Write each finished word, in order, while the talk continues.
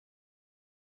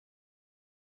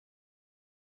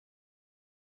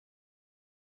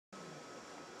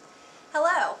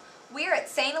Hello, we are at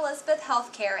St. Elizabeth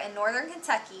Healthcare in Northern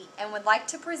Kentucky and would like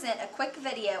to present a quick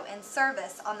video in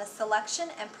service on the selection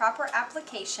and proper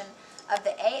application of the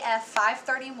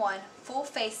AF531 full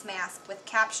face mask with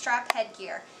CapStrap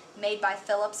headgear made by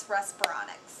Philips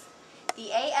Respironics.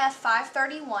 The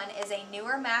AF531 is a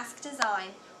newer mask design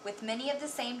with many of the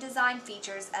same design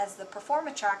features as the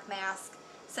Performatrack mask,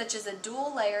 such as a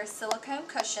dual-layer silicone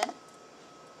cushion,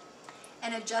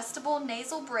 an adjustable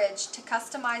nasal bridge to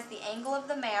customize the angle of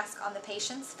the mask on the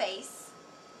patient's face,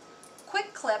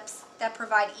 quick clips that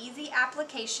provide easy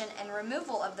application and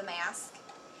removal of the mask,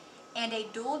 and a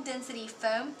dual-density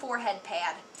foam forehead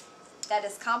pad that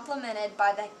is complemented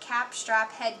by the CapStrap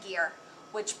headgear,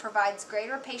 which provides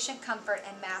greater patient comfort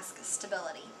and mask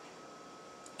stability.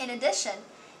 In addition,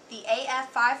 the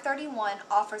AF531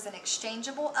 offers an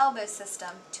exchangeable elbow system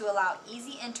to allow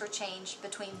easy interchange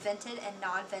between vented and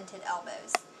non-vented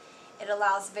elbows. It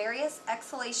allows various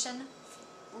exhalation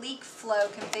leak flow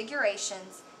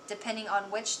configurations depending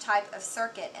on which type of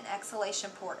circuit and exhalation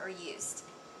port are used.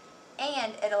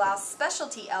 And it allows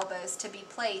specialty elbows to be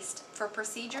placed for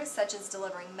procedures such as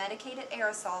delivering medicated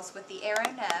aerosols with the aero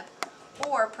neb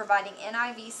or providing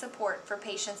NIV support for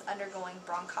patients undergoing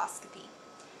bronchoscopy.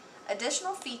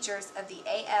 Additional features of the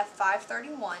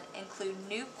AF531 include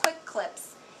new quick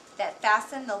clips that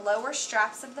fasten the lower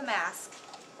straps of the mask,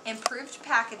 improved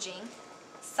packaging,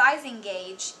 sizing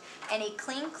gauge, and a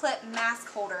clean clip mask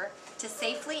holder to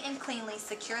safely and cleanly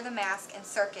secure the mask and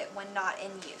circuit when not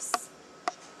in use.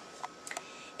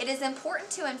 It is important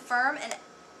to inform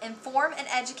and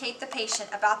educate the patient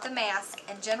about the mask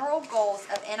and general goals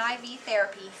of NIV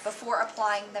therapy before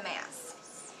applying the mask.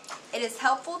 It is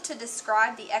helpful to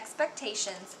describe the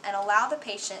expectations and allow the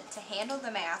patient to handle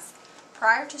the mask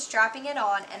prior to strapping it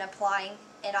on and applying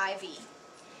NIV.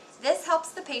 This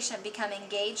helps the patient become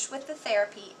engaged with the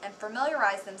therapy and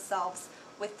familiarize themselves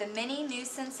with the many new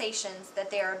sensations that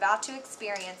they are about to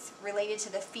experience related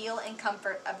to the feel and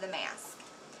comfort of the mask.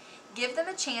 Give them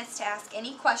a chance to ask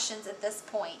any questions at this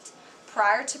point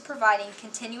prior to providing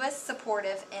continuous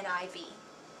supportive NIV.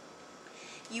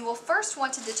 You will first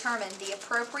want to determine the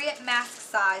appropriate mask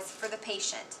size for the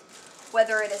patient,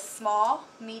 whether it is small,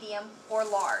 medium, or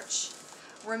large.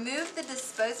 Remove the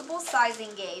disposable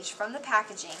sizing gauge from the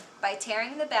packaging by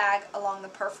tearing the bag along the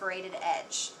perforated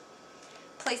edge.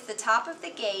 Place the top of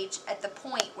the gauge at the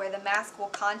point where the mask will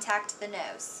contact the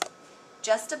nose,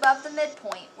 just above the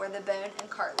midpoint where the bone and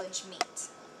cartilage meet.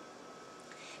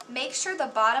 Make sure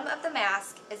the bottom of the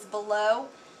mask is below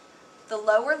the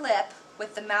lower lip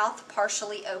with the mouth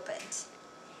partially opened,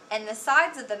 and the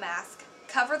sides of the mask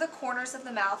cover the corners of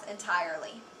the mouth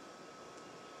entirely.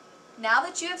 Now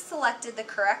that you have selected the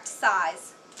correct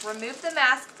size, remove the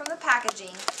mask from the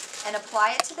packaging and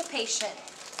apply it to the patient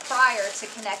prior to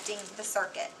connecting the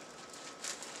circuit.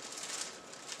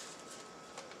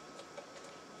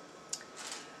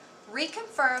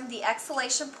 Reconfirm the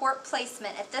exhalation port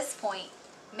placement at this point,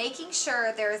 making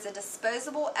sure there is a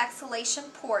disposable exhalation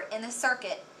port in the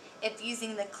circuit if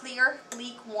using the clear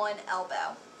Leak 1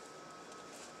 elbow.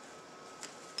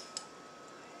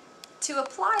 To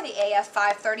apply the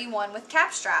AF531 with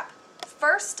CapStrap,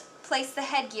 first place the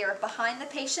headgear behind the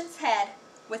patient's head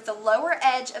with the lower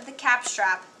edge of the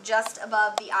CapStrap just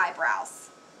above the eyebrows.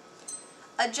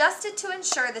 Adjust it to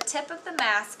ensure the tip of the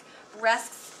mask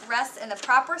rests in the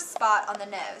proper spot on the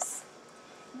nose.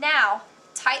 Now,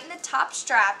 tighten the top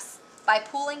straps by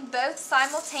pulling both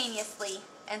simultaneously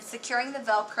and securing the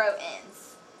Velcro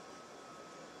ends.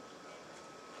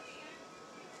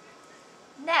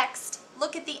 Next,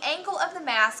 look at the angle of the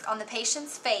mask on the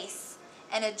patient's face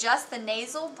and adjust the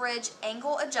nasal bridge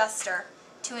angle adjuster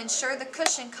to ensure the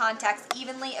cushion contacts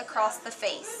evenly across the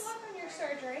face.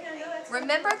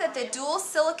 Remember that the dual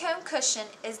silicone cushion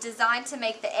is designed to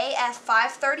make the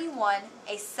AF531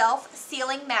 a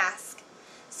self-sealing mask,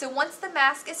 so once the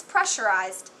mask is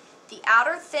pressurized, the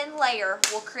outer thin layer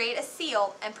will create a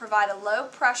seal and provide a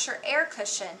low-pressure air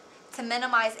cushion to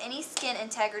minimize any skin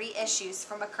integrity issues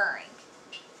from occurring.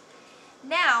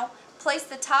 Now, place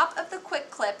the top of the quick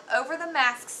clip over the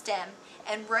mask stem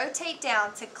and rotate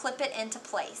down to clip it into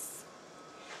place.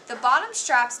 The bottom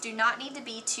straps do not need to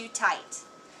be too tight.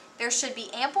 There should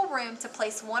be ample room to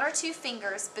place 1 or 2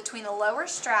 fingers between the lower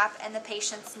strap and the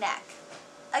patient's neck.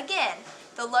 Again,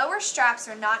 the lower straps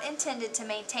are not intended to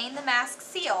maintain the mask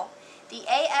seal. The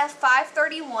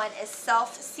AF531 is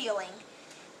self-sealing.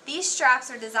 These straps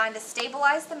are designed to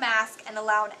stabilize the mask and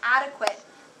allow an adequate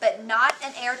but not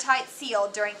an airtight seal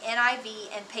during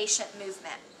NIV and patient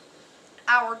movement.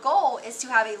 Our goal is to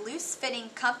have a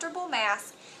loose-fitting, comfortable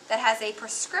mask that has a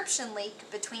prescription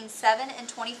leak between 7 and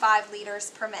 25 liters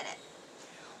per minute.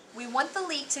 We want the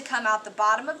leak to come out the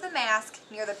bottom of the mask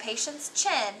near the patient's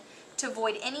chin to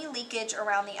avoid any leakage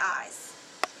around the eyes.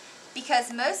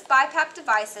 Because most BiPaP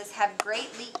devices have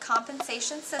great leak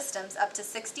compensation systems up to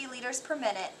 60 liters per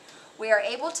minute, we are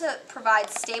able to provide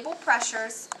stable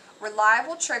pressures,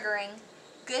 reliable triggering,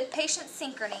 good patient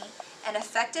synchrony, and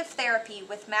effective therapy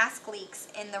with mask leaks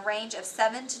in the range of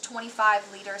 7 to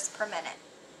 25 liters per minute.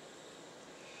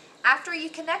 After you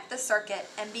connect the circuit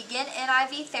and begin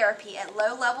NIV therapy at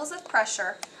low levels of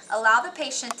pressure, allow the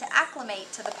patient to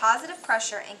acclimate to the positive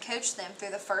pressure and coach them through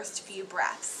the first few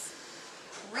breaths.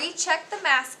 Recheck the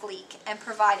mask leak and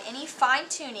provide any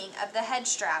fine-tuning of the head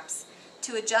straps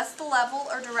to adjust the level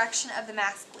or direction of the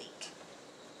mask leak.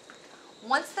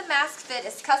 Once the mask fit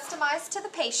is customized to the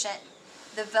patient,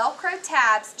 the Velcro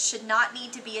tabs should not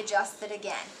need to be adjusted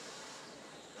again.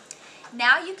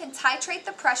 Now you can titrate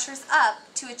the pressures up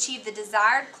to achieve the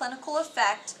desired clinical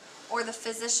effect or the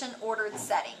physician-ordered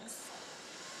settings.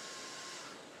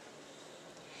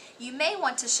 You may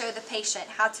want to show the patient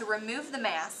how to remove the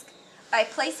mask by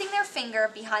placing their finger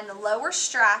behind the lower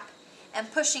strap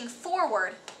and pushing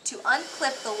forward to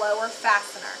unclip the lower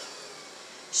fastener.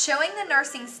 Showing the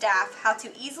nursing staff how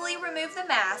to easily remove the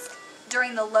mask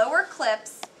during the lower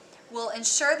clips will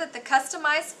ensure that the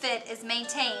customized fit is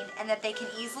maintained and that they can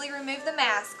easily remove the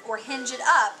mask or hinge it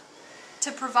up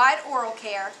to provide oral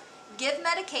care, give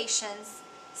medications,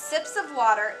 sips of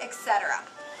water, etc.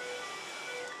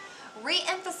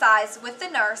 Re-emphasize with the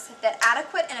nurse that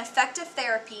adequate and effective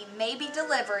therapy may be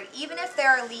delivered even if there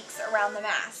are leaks around the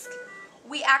mask.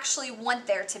 We actually want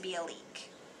there to be a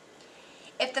leak.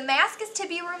 If the mask is to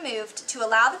be removed to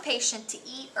allow the patient to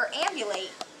eat or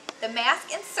ambulate, the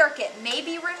mask and circuit may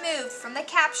be removed from the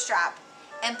CapStrap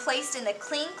and placed in the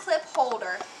clean clip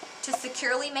holder to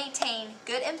securely maintain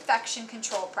good infection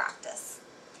control practice.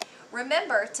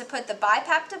 Remember to put the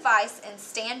BiPaP device in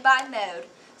standby mode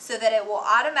so that it will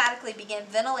automatically begin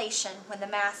ventilation when the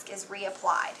mask is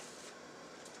reapplied.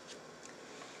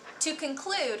 To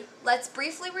conclude, let's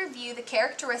briefly review the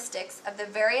characteristics of the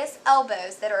various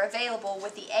elbows that are available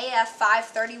with the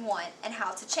AF531 and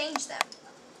how to change them.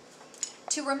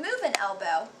 To remove an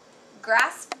elbow,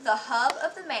 grasp the hub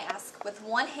of the mask with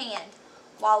one hand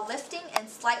while lifting and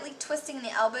slightly twisting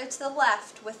the elbow to the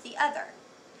left with the other.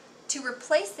 To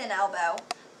replace an elbow,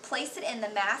 place it in the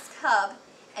mask hub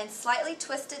and slightly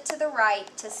twist it to the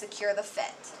right to secure the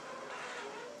fit.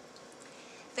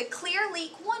 The Clear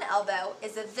Leak 1 elbow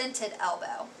is a vented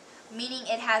elbow, meaning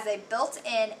it has a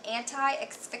built-in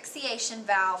anti-asphyxiation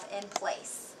valve in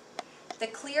place. The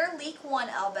Clear Leak 1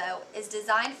 elbow is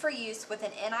designed for use with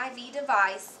an NIV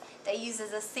device that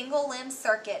uses a single limb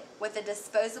circuit with a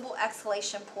disposable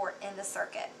exhalation port in the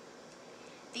circuit.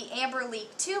 The Amber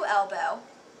Leak 2 elbow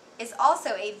is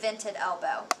also a vented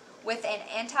elbow with an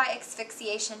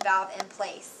anti-asphyxiation valve in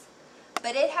place,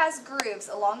 but it has grooves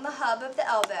along the hub of the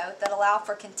elbow that allow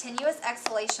for continuous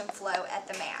exhalation flow at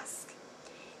the mask.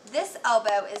 This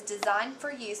elbow is designed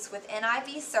for use with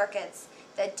NIV circuits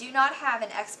that do not have an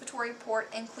expiratory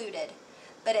port included,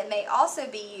 but it may also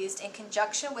be used in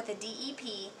conjunction with a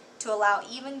DEP to allow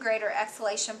even greater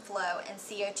exhalation flow and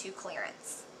CO2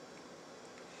 clearance.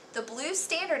 The Blue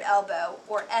Standard elbow,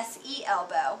 or SE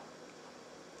elbow,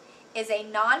 is a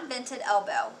non-vented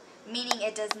elbow, meaning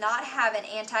it does not have an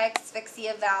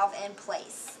anti-asphyxia valve in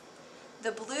place.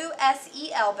 The Blue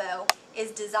SE elbow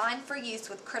is designed for use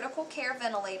with critical care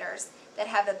ventilators that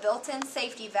have a built-in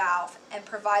safety valve and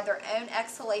provide their own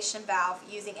exhalation valve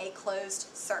using a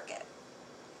closed circuit.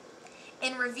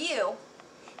 In review,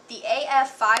 the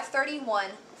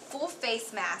AF531 full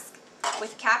face mask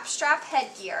with CapStrap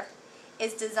headgear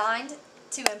is designed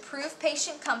to improve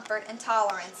patient comfort and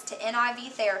tolerance to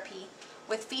NIV therapy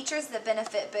with features that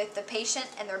benefit both the patient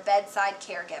and their bedside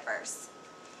caregivers.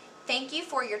 Thank you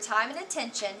for your time and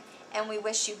attention, and we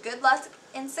wish you good luck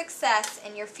and success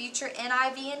in your future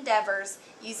NIV endeavors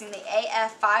using the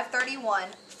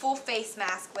AF531 full face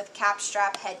mask with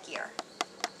CapStrap headgear.